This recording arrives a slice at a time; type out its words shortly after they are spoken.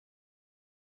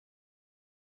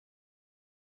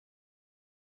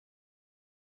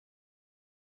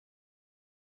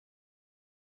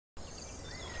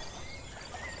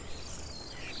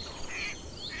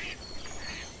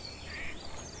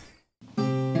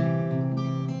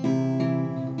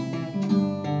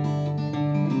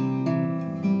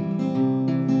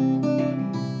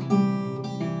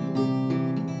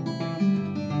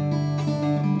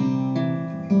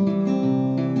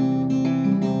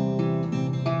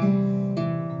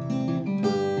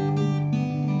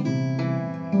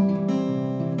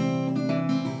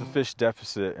fish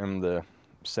deficit in the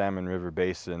Salmon River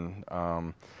Basin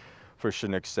for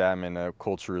Chinook salmon, a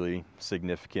culturally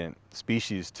significant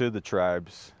species to the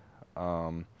tribes.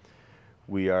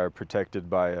 We are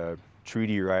protected by a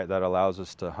treaty right that allows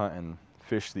us to hunt and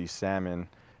fish these salmon.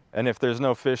 And if there's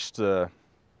no fish to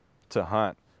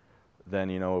hunt, then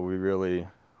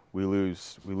we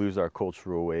lose our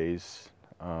cultural ways.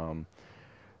 And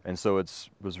so it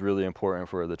was really important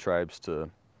for the tribes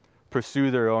to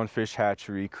pursue their own fish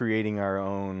hatchery, creating our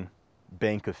own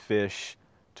bank of fish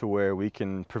to where we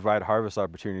can provide harvest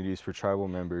opportunities for tribal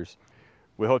members.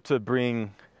 We hope to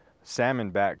bring salmon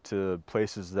back to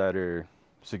places that are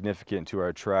significant to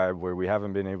our tribe where we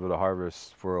haven't been able to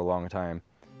harvest for a long time.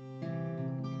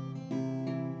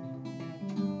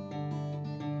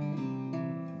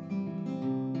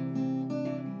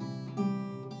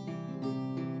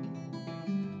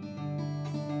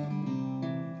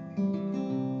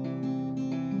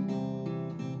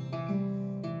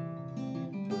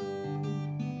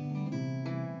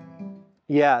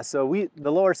 Yeah, so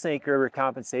the Lower Snake River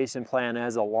Compensation Plan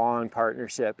has a long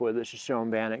partnership with the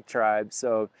Shoshone-Bannock tribe.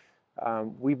 So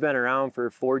we've been around for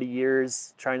 40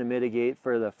 years trying to mitigate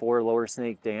for the 4 Lower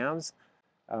Snake dams.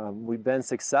 We've been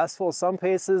successful in some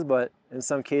cases, but in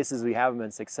some cases we haven't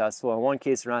been successful. In one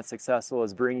case we're not successful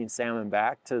is bringing salmon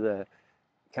back to the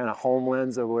kind of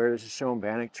homelands of where the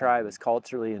Shoshone-Bannock tribe is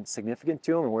culturally significant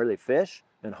to them and where they fish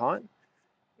and hunt.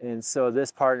 And so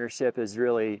this partnership is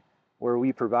really where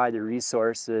we provide the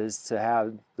resources to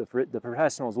have the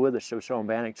professionals with the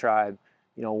Shoshone-Bannock tribe,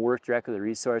 work directly with the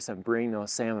resource and bring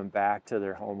those salmon back to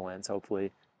their homelands,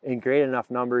 hopefully, in great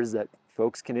enough numbers that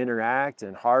folks can interact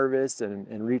and harvest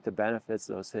and reap the benefits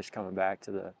of those fish coming back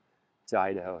to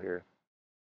Idaho here.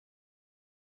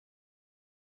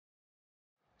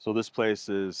 So this place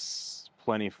is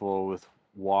plentiful with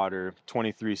water,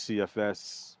 23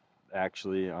 CFS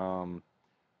actually,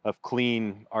 of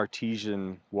clean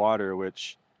artesian water,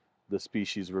 which the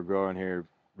species we're growing here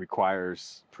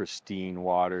requires pristine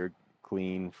water,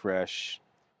 clean, fresh,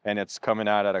 and it's coming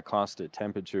out at a constant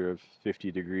temperature of 50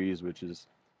 degrees, which is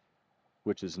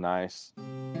nice.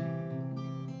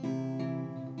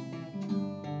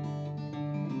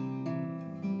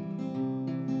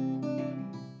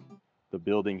 The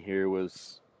building here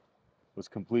was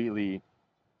completely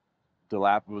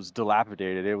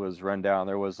dilapidated. It was run down.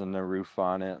 There wasn't a roof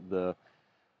on it. The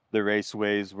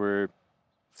raceways were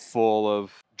full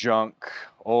of junk,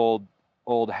 old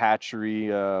hatchery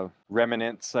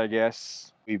remnants, I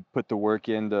guess. We put the work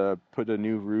in to put a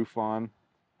new roof on,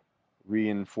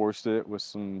 reinforced it with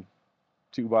some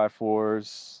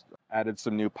 2x4s, added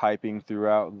some new piping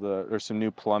some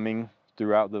new plumbing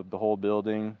throughout the whole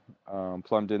building,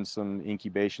 plumbed in some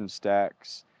incubation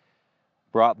stacks,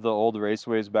 brought the old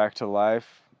raceways back to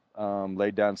life,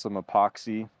 laid down some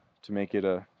epoxy to make it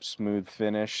a smooth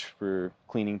finish for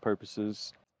cleaning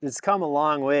purposes. It's come a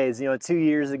long ways. 2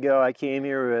 years ago I came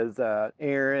here with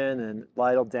Aaron and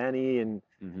Lytle Denny, and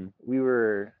we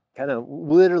were kind of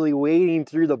literally wading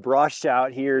through the brush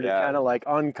out here to kind of like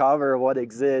uncover what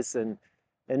exists. And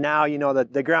now,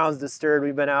 that the ground's disturbed.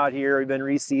 We've been out here, we've been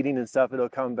reseeding and stuff. It'll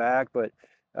come back, but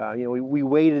we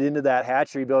waded into that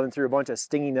hatchery building through a bunch of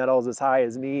stinging nettles as high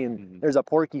as me, and there's a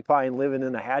porcupine living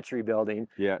in the hatchery building.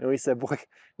 Yeah. And we said, boy,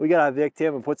 we gotta evict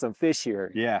him and put some fish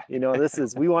here. Yeah.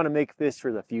 We want to make fish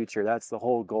for the future. That's the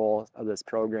whole goal of this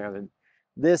program. And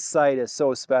this site is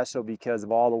so special because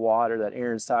of all the water that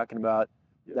Aaron's talking about.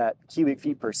 That cubic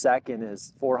feet per second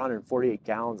is 448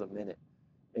 gallons a minute.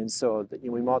 And so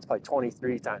we multiply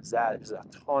 23 times that. There's a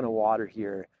ton of water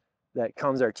here that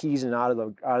comes artesian out of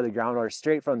the groundwater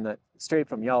straight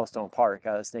from Yellowstone Park,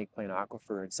 out of the Snake Plain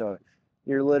Aquifer. And so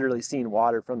you're literally seeing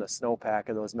water from the snowpack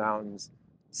of those mountains.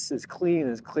 It's as clean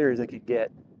and as clear as it could get,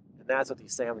 and that's what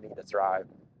these salmon need to thrive.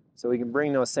 So we can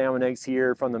bring those salmon eggs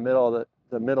here from the middle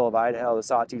of Idaho, the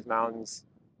Sawtooth Mountains,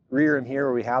 rear them here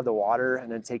where we have the water,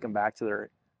 and then take them back to their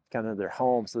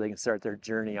home so they can start their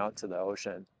journey out to the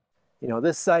ocean.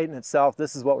 This site in itself,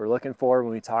 this is what we're looking for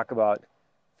when we talk about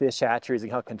fish hatcheries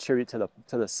and how contribute to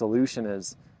the solution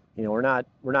is, we're not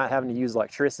having to use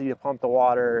electricity to pump the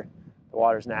water. The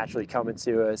water's naturally coming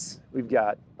to us. We've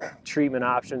got treatment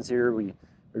options here. We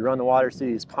run the water through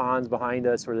these ponds behind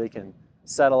us where they can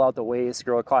settle out the waste,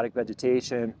 grow aquatic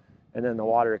vegetation, and then the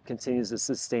water continues to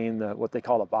sustain what they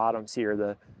call the bottoms here,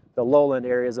 the lowland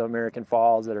areas of American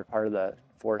Falls that are part of the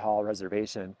Fort Hall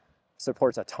Reservation.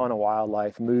 Supports a ton of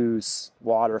wildlife, moose,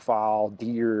 waterfowl,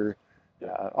 deer,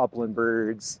 upland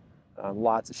birds,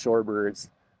 lots of shorebirds.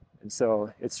 And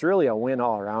so it's really a win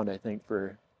all around, I think,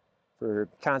 for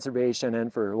conservation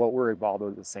and for what we're involved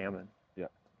with salmon. Yeah.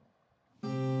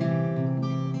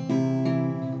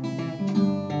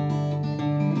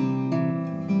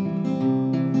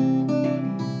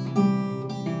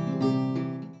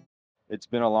 it's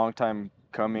been a long time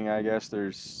coming, I guess.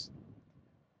 There's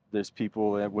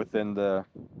people within the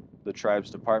tribes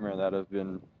department that have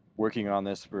been working on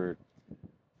this for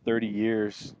 30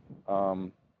 years,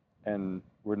 and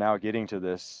we're now getting to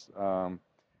this.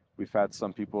 We've had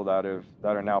some people that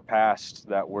are now passed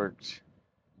that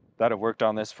have worked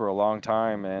on this for a long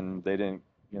time, and they didn't,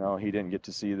 he didn't get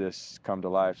to see this come to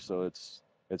life. So it's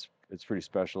pretty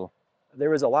special. There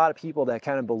was a lot of people that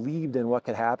kind of believed in what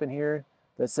could happen here,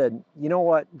 that said, you know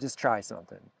what, just try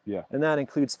something. Yeah. And that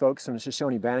includes folks from the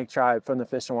Shoshone-Bannock tribe, from the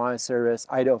Fish and Wildlife Service,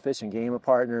 Idaho Fish and Game, a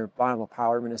partner, Bonneville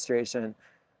Power Administration,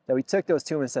 that we took those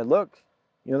to them and said, look,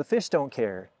 the fish don't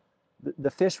care. The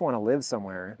fish want to live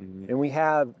somewhere. Mm-hmm. And we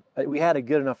had a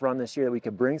good enough run this year that we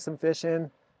could bring some fish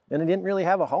in, and it didn't really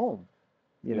have a home,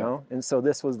 you know? And so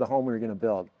this was the home we were going to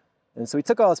build. And so we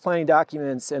took all those planning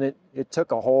documents, and it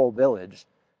took a whole village,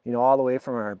 all the way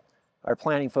from our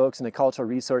planning folks in the Cultural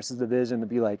Resources Division to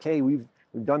be like, hey, we've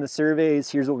done the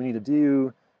surveys, here's what we need to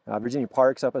do. Virginia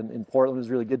Parks up in Portland was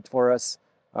really good for us.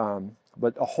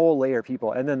 But a whole layer of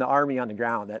people, and then the Army on the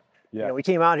ground that, we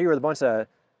came out here with a bunch of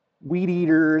weed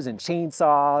eaters and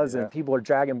chainsaws, and people are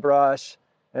dragging brush.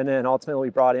 And then ultimately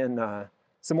we brought in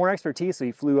some more expertise. So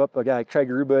we flew up a guy, Craig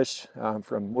Rubush,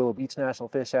 from Willow Beach National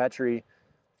Fish Hatchery,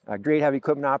 a great heavy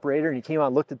equipment operator. And he came out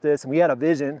and looked at this, and we had a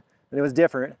vision, and it was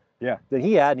different than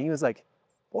he had. And he was like,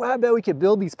 boy, I bet we could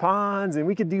build these ponds, and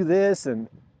we could do this. And,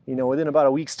 within about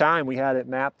a week's time, we had it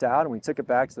mapped out, and we took it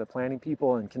back to the planning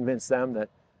people and convinced them that,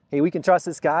 hey, we can trust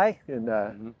this guy,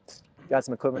 and got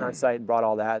some equipment on site and brought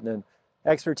all that. And then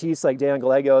expertise like Dan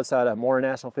Gallegos out of Mora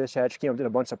National Fish Hatchery came up, did a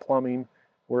bunch of plumbing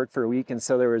work for a week. And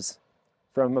so there was,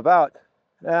 from about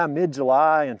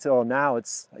mid-July until now,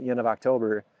 it's the end of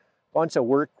October, a bunch of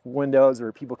work windows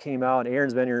where people came out, and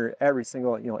Aaron's been here every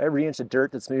single, every inch of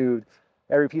dirt that's moved,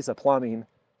 every piece of plumbing,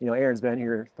 Aaron's been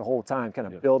here the whole time,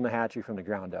 kind of building the hatchery from the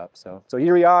ground up. So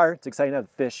here we are. It's exciting to have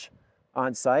fish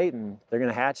on site, and they're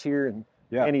going to hatch here and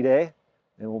any day,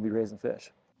 and we'll be raising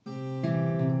fish.